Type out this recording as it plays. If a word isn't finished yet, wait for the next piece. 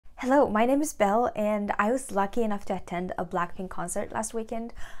Hello, my name is Belle, and I was lucky enough to attend a BLACKPINK concert last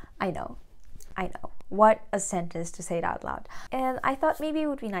weekend. I know. What a sentence to say it out loud. And I thought maybe it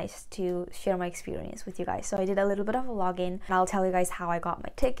would be nice to share my experience with you guys. So I did a little bit of vlogging, and I'll tell you guys how I got my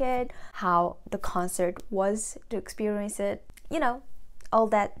ticket, how the concert was to experience it, you know, all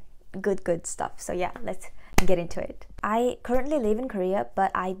that good stuff. So yeah, let's get into it. I currently live in Korea, but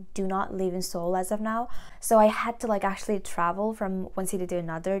I do not live in Seoul as of now. So I had to actually travel from one city to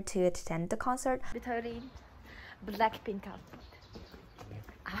another to attend the concert. Literally BLACKPINK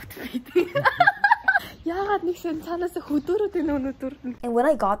outfit. And when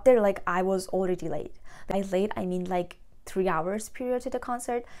I got there, I was already late. By late, I mean 3 hours prior to the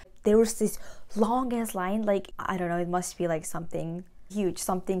concert. There was this long ass line, I don't know, it must be something huge,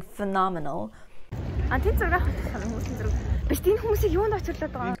 something phenomenal. But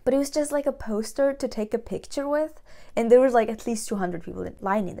it was just a poster to take a picture with, and there was at least 200 people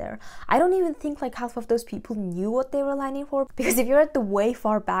lining there. I don't even think half of those people knew what they were lining for, because if you're at the way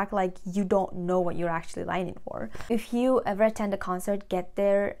far back, you don't know what you're actually lining for. If you ever attend a concert, get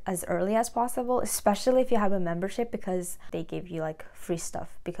there as early as possible, especially if you have a membership, because they give you free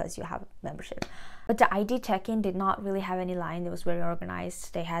stuff because you have a membership. But the ID check-in did not really have any line. It was very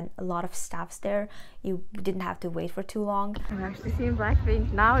organized. They had a lot of staffs there. You didn't have to wait for too long. I'm actually seeing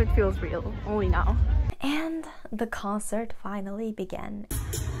BLACKPINK. Now it feels real. Only now. And the concert finally began.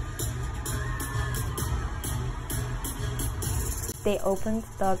 They opened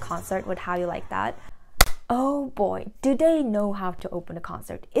the concert with How You Like That. Oh boy, do they know how to open a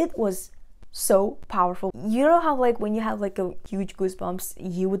concert. It was so powerful. You know how when you have a huge goosebumps,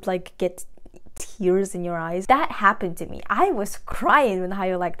 you would get tears in your eyes? That happened to me. I was crying when How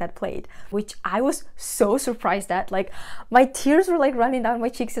You Like That played, which I was so surprised at. My tears were running down my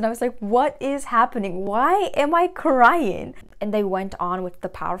cheeks, and I was like, what is happening? Why am I crying? And they went on with the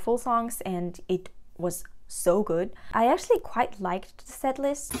powerful songs, and it was so good. I actually quite liked the set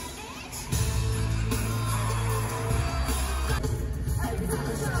list.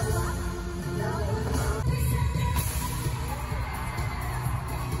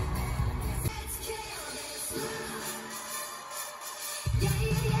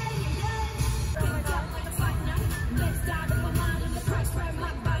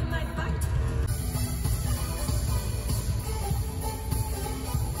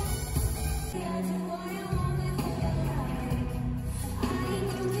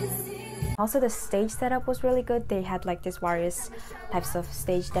 Also, the stage setup was really good. They had this various types of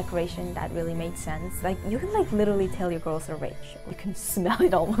stage decoration that really made sense. You can literally tell your girls are rich. You can smell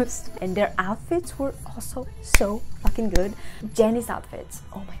it almost. And their outfits were also so fucking good. Jennie's outfits,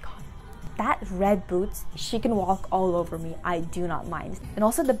 oh my god. That red boots, she can walk all over me. I do not mind. And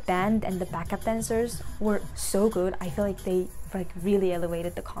also the band and the backup dancers were so good. I feel they really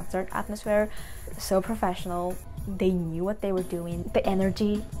elevated the concert atmosphere. So professional. They knew what they were doing. The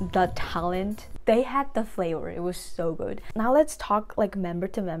energy, the talent, they had the flavor. It was so good. Now let's talk member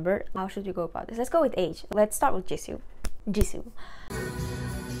to member. How should we go about this? Let's go with age. Let's start with Jisoo.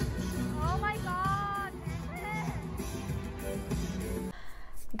 Oh my god!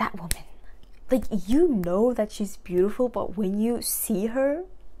 That woman. You know that she's beautiful, but when you see her,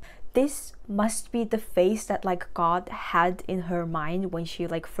 this must be the face that God had in her mind when she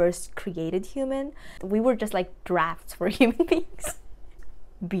first created human. We were just drafts for human beings.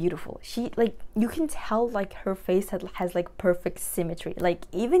 Beautiful. She you can tell her face has perfect symmetry.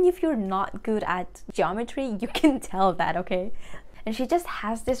 Even if you're not good at geometry, you can tell that, okay? And she just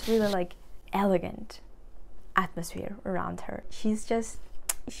has this really elegant atmosphere around her.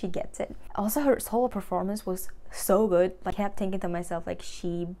 She gets it. Also, her solo performance was so good. I kept thinking to myself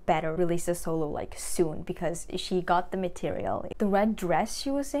she better release a solo soon, because she got the material. The red dress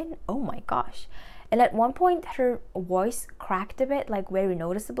she was in, oh my gosh. And at one point her voice cracked a bit, very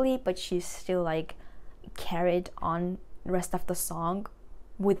noticeably, but she still carried on the rest of the song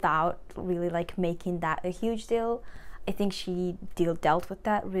without really making that a huge deal. I think she dealt with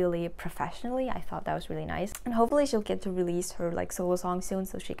that really professionally. I thought that was really nice. And hopefully she'll get to release her solo song soon,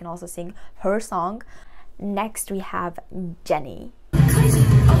 so she can also sing her song. Next we have Jennie.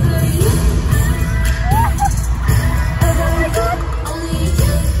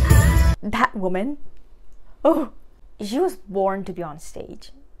 That woman, oh, she was born to be on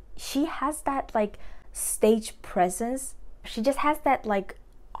stage. She has that stage presence. She just has that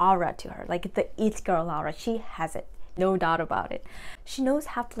aura to her, the it girl aura. She has it. No doubt about it. She knows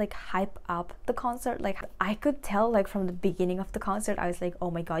how to hype up the concert. I could tell from the beginning of the concert, I was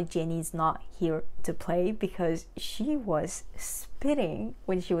oh my god, Jennie's not here to play, because she was spitting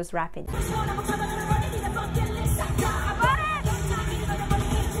when she was rapping.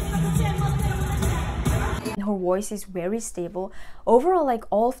 her voice is very stable. Overall, like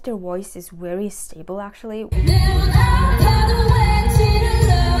all of their voice is very stable actually.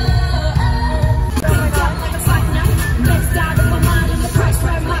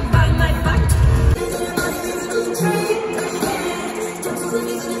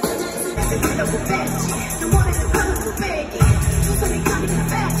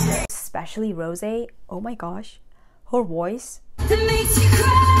 Especially Rose, oh my gosh, her voice.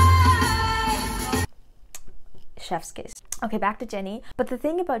 Chef's kiss. Okay, back to Jennie. But the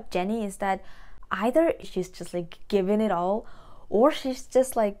thing about Jennie is that either she's just like giving it all, or she's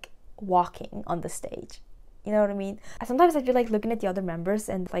just like walking on the stage. You know what I mean? Sometimes I feel like looking at the other members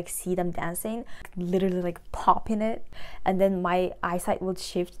and like see them dancing, literally like popping it, and then my eyesight will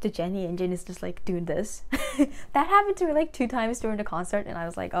shift to Jennie and Jennie's just like doing this. That happened to me like 2 times during the concert, and I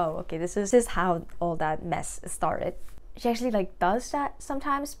was like, oh, okay, this is how all that mess started. She actually like does that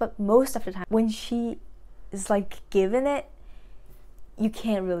sometimes, but most of the time when she is like giving it, you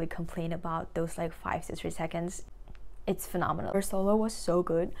can't really complain about those like 5 to 3 seconds. It's phenomenal. Her solo was so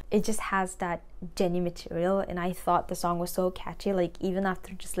good. It just has that Jennie material, and I thought the song was so catchy. Like even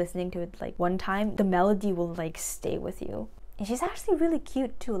after just listening to it like one time, the melody will like stay with you. And she's actually really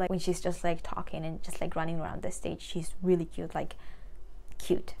cute too. Like when she's just like talking and just like running around the stage, she's really cute, like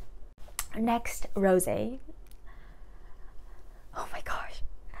cute. Next, Rose. Oh my gosh.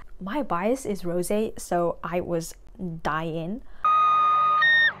 My bias is Rose, so I was dying.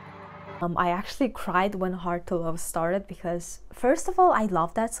 I actually cried when Hard to Love started because first of all, I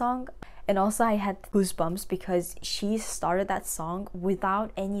love that song, and also I had goosebumps because she started that song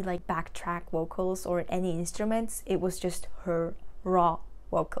without any like backtrack vocals or any instruments. It was just her raw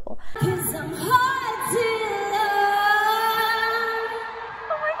vocal.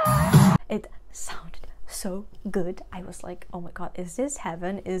 It sounded so good. I was like, oh my god, is this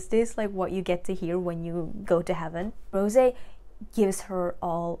heaven? Is this like what you get to hear when you go to heaven? Rose gives her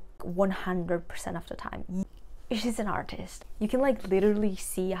all 100% of the time. She's an artist. You can like literally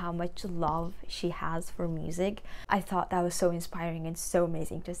see how much love she has for music. I thought that was so inspiring and so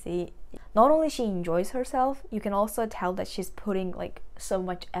amazing to see. Not only she enjoys herself, you can also tell that she's putting like so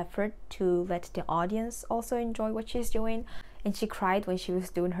much effort to let the audience also enjoy what she's doing. And she cried when she was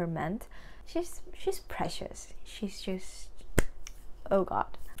doing her ment. She's precious. She's just, oh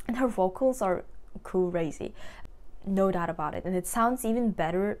god. And her vocals are crazy. No doubt about it. And it sounds even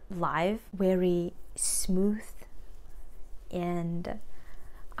better live. Very smooth, and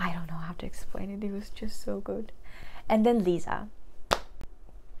I don't know how to explain it. It was just so good. And then Lisa,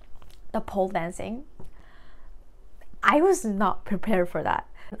 the pole dancing. I was not prepared for that.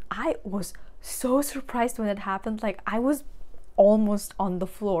 I was so surprised when it happened. Like I was almost on the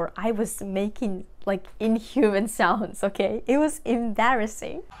floor. I was making like inhuman sounds, okay? It was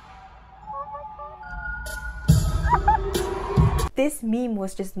embarrassing. This meme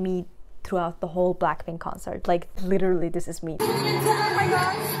was just me throughout the whole BLACKPINK concert. Like literally, this is me. Oh my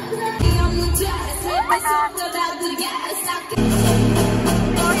gosh.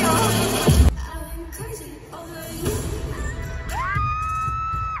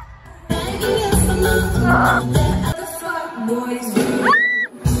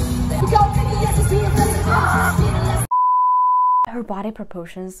 Her body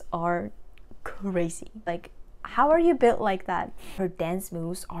proportions are crazy. Like, how are you built like that? Her dance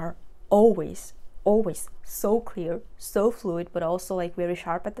moves are always so clear, so fluid, but also like very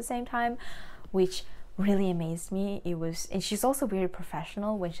sharp at the same time, which really amazed me. It was, and she's also very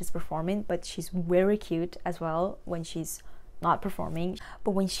professional when she's performing, but she's very cute as well when she's not performing.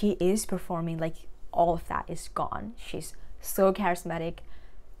 But when she is performing, like all of that is gone. She's so charismatic.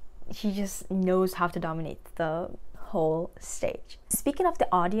 She just knows how to dominate the whole stage. Speaking of the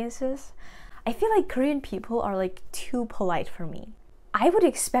audiences, I feel like Korean people are like too polite for me. I would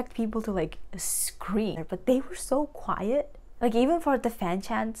expect people to like scream, but they were so quiet. Like even for the fan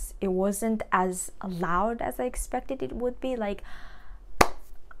chants, it wasn't as loud as I expected it would be. Like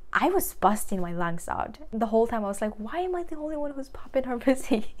I was busting my lungs out. The whole time I was like, why am I the only one who's popping her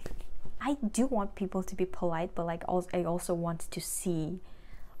pussy? I do want people to be polite, but like I also want to see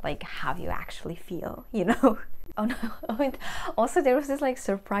like how you actually feel, you know? Oh no. Also there was this like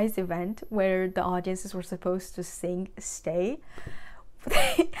surprise event where the audiences were supposed to sing Stay.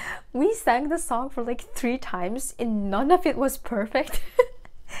 We sang the song for like 3 times and none of it was perfect.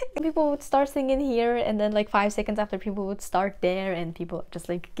 People would start singing here, and then like 5 seconds after people would start there, and people just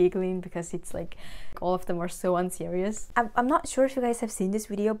like giggling because it's like all of them are so unserious. I'm not sure if you guys have seen this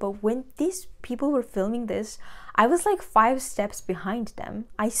video, but when these people were filming this, I was like 5 steps behind them.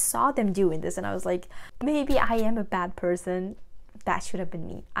 I saw them doing this and I was like, maybe I am a bad person that should have been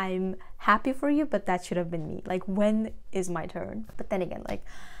me. I'm happy for you, but that should have been me. Like, when is my turn? But then again, like,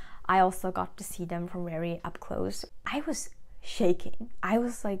 I also got to see them from very up close. I was shaking. I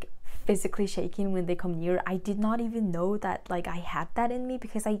was like physically shaking when they come near. I did not even know that like I had that in me,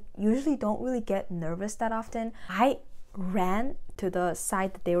 because I usually don't really get nervous that often. I ran to the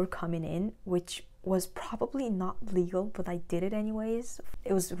side that they were coming in, which was probably not legal, but I did it anyways.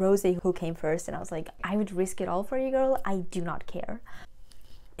 It was Rose who came first, and I was like, I would risk it all for you, girl. I do not care.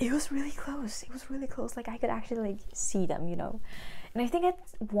 It was really close. It was really close. Like, I could actually like see them, you know. And I think at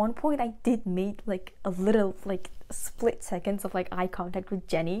one point I did make like a little like split seconds of like eye contact with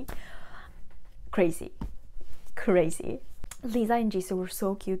Jenny. Crazy. Lisa and Jisoo were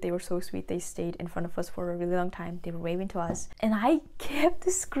so cute. They were so sweet. They stayed in front of us for a really long time. They were waving to us, and I kept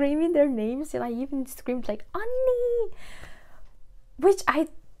screaming their names, and I even screamed like Annie, which I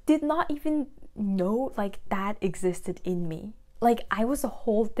did not even know like that existed in me. Like, I was a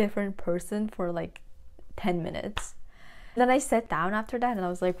whole different person for like 10 minutes. Then I sat down after that, and I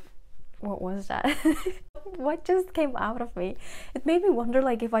was like, what was that? What just came out of me? It made me wonder,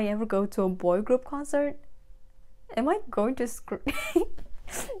 like, if I ever go to a boy group concert, am I going to scream?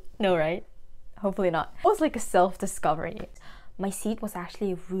 No, right? Hopefully not. It was like a self-discovery. My seat was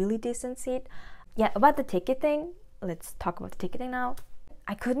actually a really decent seat. Yeah, about the ticket thing, let's talk about the ticketing now.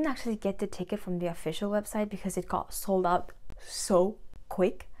 I couldn't actually get the ticket from the official website because it got sold out so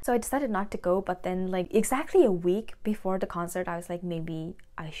quick. So I decided not to go, but then like exactly a week before the concert, I was like, maybe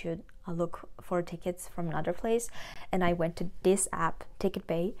I should look for tickets from another place. And I went to this app, Ticket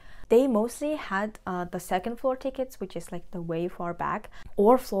Bay. They mostly had the second floor tickets, which is like the way far back,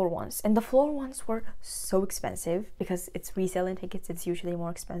 or floor ones. And the floor ones were so expensive because it's reselling tickets. It's usually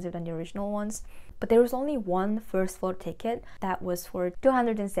more expensive than the original ones. But there was only one first floor ticket that was for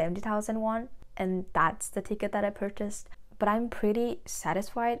 270,000 won. And that's the ticket that I purchased. But I'm pretty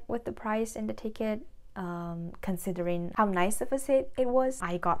satisfied with the price and the ticket, considering how nice of a seat it was.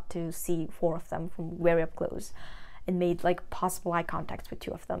 I got to see 4 of them from very up close and made like possible eye contacts with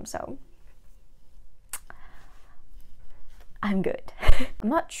 2 of them, so I'm good. I'm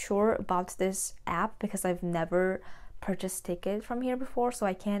not sure about this app because I've never purchased tickets from here before, so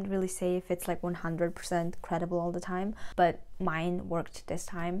I can't really say if it's like 100% credible all the time, but mine worked this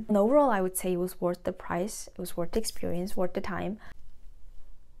time. And overall, I would say it was worth the price, it was worth the experience, worth the time.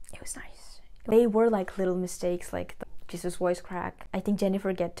 It was nice. They were like little mistakes, like the Jesus voice crack. I think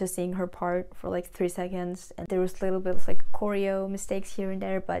Jennifer get to sing her part for like 3 seconds, and there was little bit of like choreo mistakes here and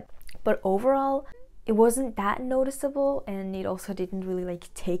there, but overall it wasn't that noticeable, and it also didn't really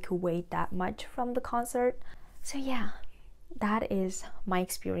like take away that much from the concert. So yeah, that is my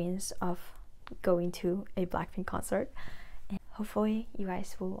experience of going to a BLACKPINK concert, and hopefully you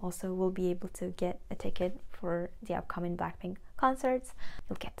guys will be able to get a ticket for the upcoming BLACKPINK concerts.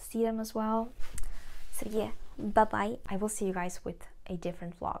 You'll get to see them as well. So yeah, bye bye. I will see you guys with a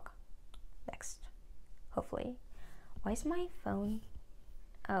different vlog next, hopefully. Why is my phone?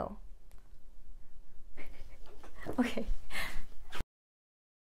 Oh. Okay.